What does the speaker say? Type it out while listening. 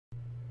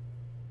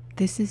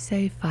This is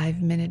a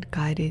 5-minute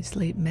guided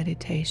sleep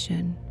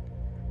meditation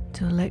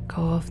to let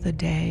go of the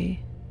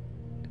day,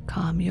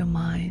 calm your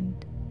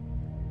mind,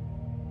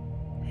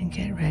 and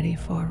get ready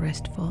for a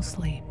restful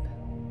sleep.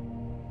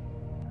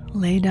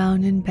 Lay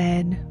down in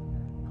bed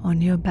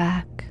on your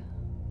back,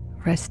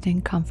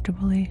 resting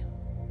comfortably,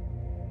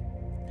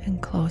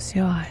 and close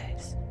your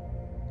eyes.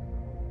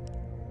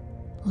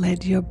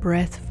 Let your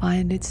breath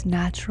find its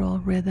natural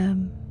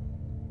rhythm,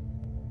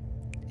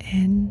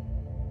 in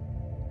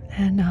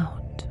and out,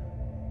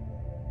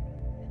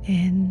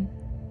 in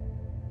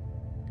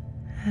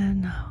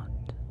and out.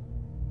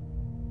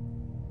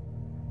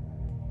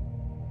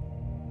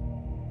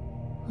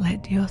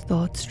 Let your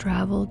thoughts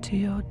travel to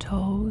your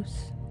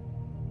toes.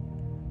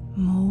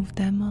 Move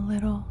them a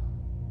little,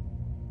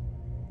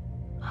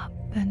 up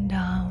and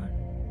down,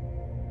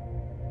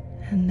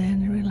 and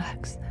then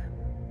relax them.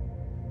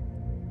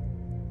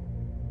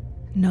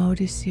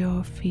 Notice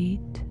your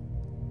feet,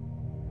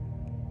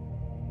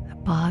 the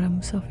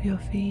bottoms of your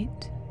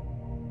feet,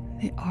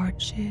 the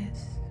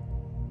arches,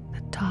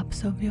 the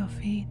tops of your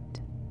feet.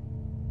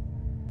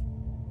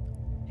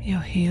 Your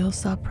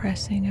heels are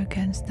pressing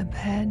against the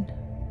bed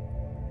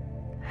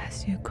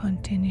as you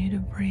continue to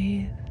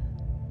breathe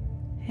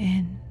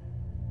in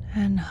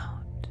and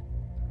out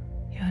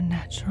your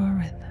natural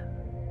rhythm,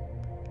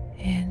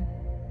 in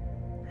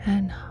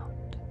and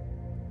out.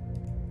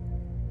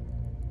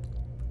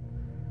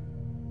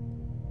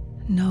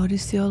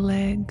 Notice your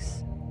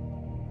legs,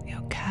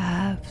 your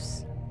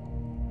calves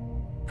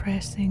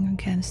pressing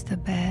against the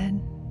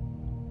bed.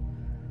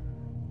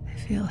 They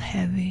feel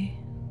heavy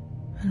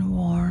and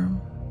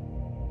warm.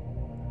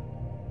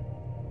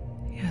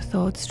 Your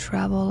thoughts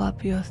travel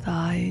up your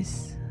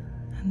thighs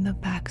and the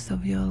backs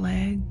of your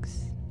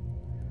legs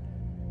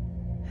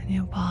and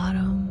your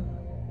bottom,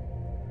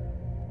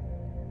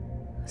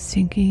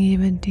 sinking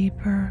even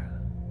deeper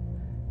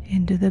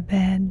into the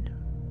bed.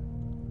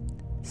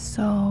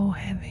 So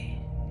heavy.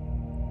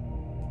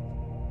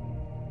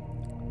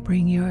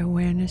 Bring your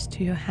awareness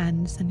to your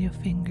hands and your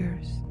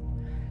fingers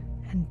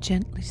and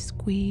gently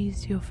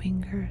squeeze your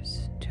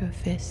fingers to a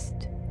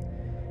fist,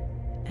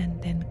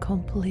 and then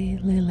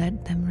completely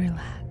let them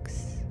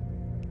relax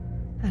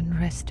and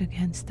rest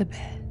against the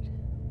bed.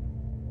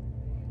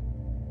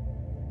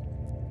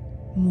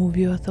 Move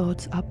your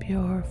thoughts up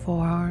your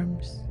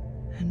forearms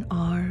and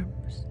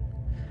arms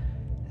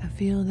and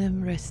feel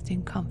them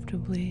resting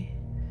comfortably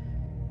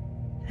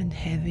and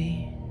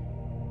heavy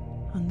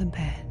on the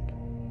bed.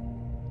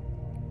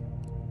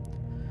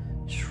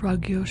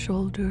 Shrug your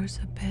shoulders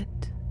a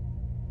bit,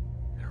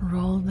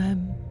 roll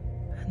them,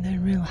 and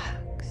then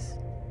relax.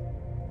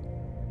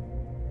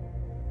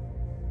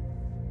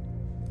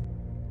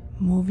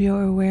 Move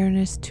your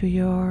awareness to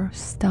your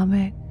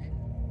stomach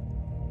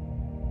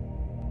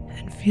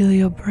and feel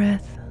your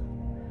breath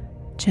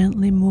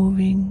gently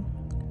moving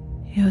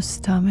your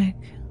stomach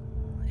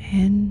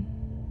in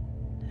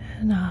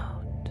and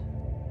out,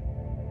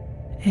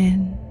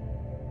 in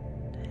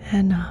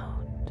and out.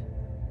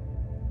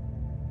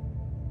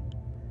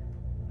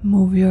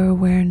 Move your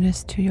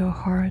awareness to your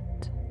heart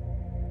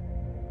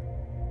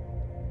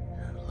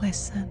and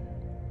listen.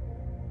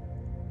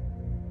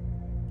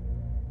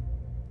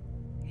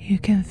 You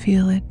can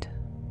feel it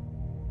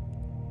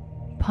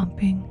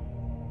pumping,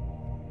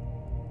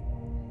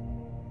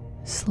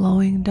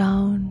 slowing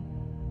down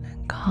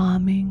and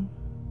calming,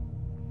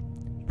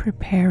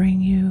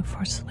 preparing you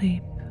for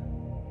sleep.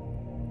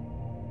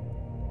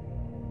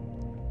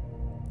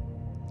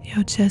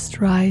 Your chest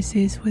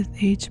rises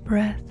with each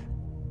breath.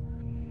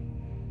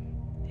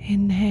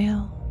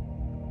 Inhale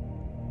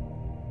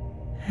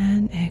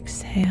and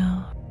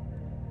exhale.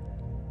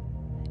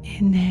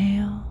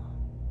 Inhale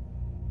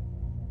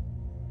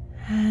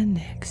and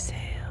exhale.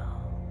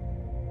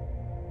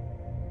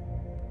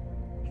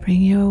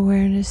 Bring your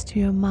awareness to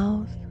your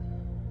mouth.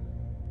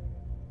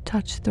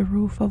 Touch the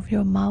roof of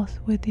your mouth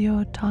with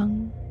your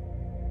tongue,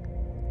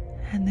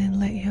 and then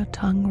let your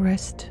tongue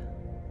rest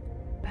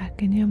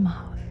back in your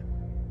mouth.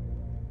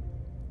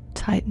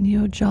 Tighten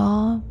your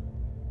jaw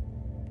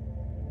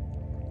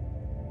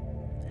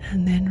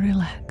and then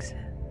relax it.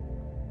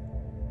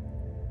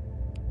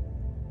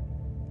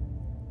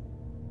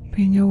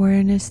 Bring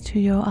awareness to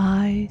your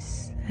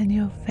eyes and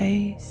your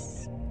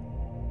face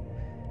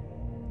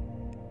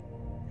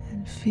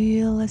and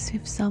feel as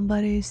if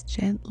somebody is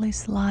gently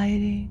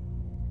sliding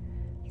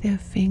their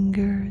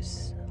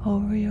fingers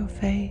over your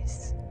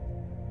face,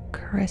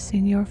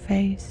 caressing your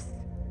face,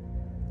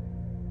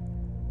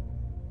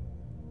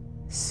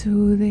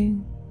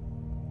 soothing,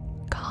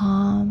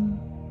 calm,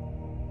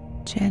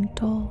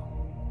 gentle.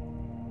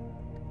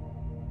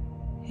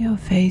 Your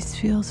face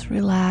feels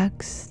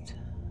relaxed.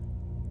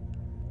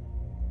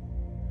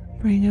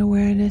 Bring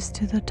awareness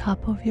to the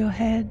top of your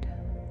head.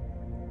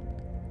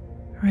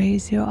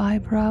 Raise your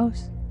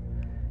eyebrows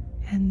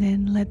and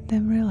then let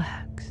them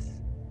relax.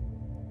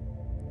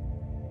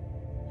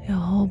 Your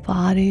whole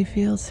body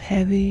feels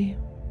heavy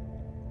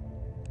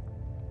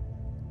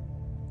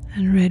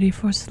and ready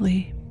for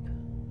sleep.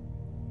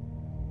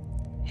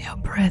 Your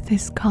breath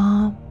is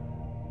calm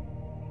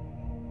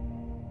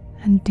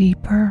and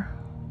deeper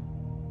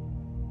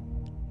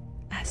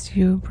as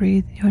you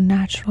breathe your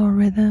natural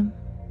rhythm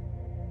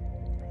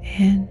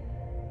in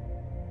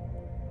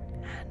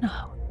and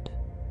out,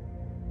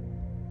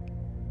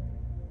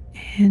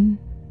 in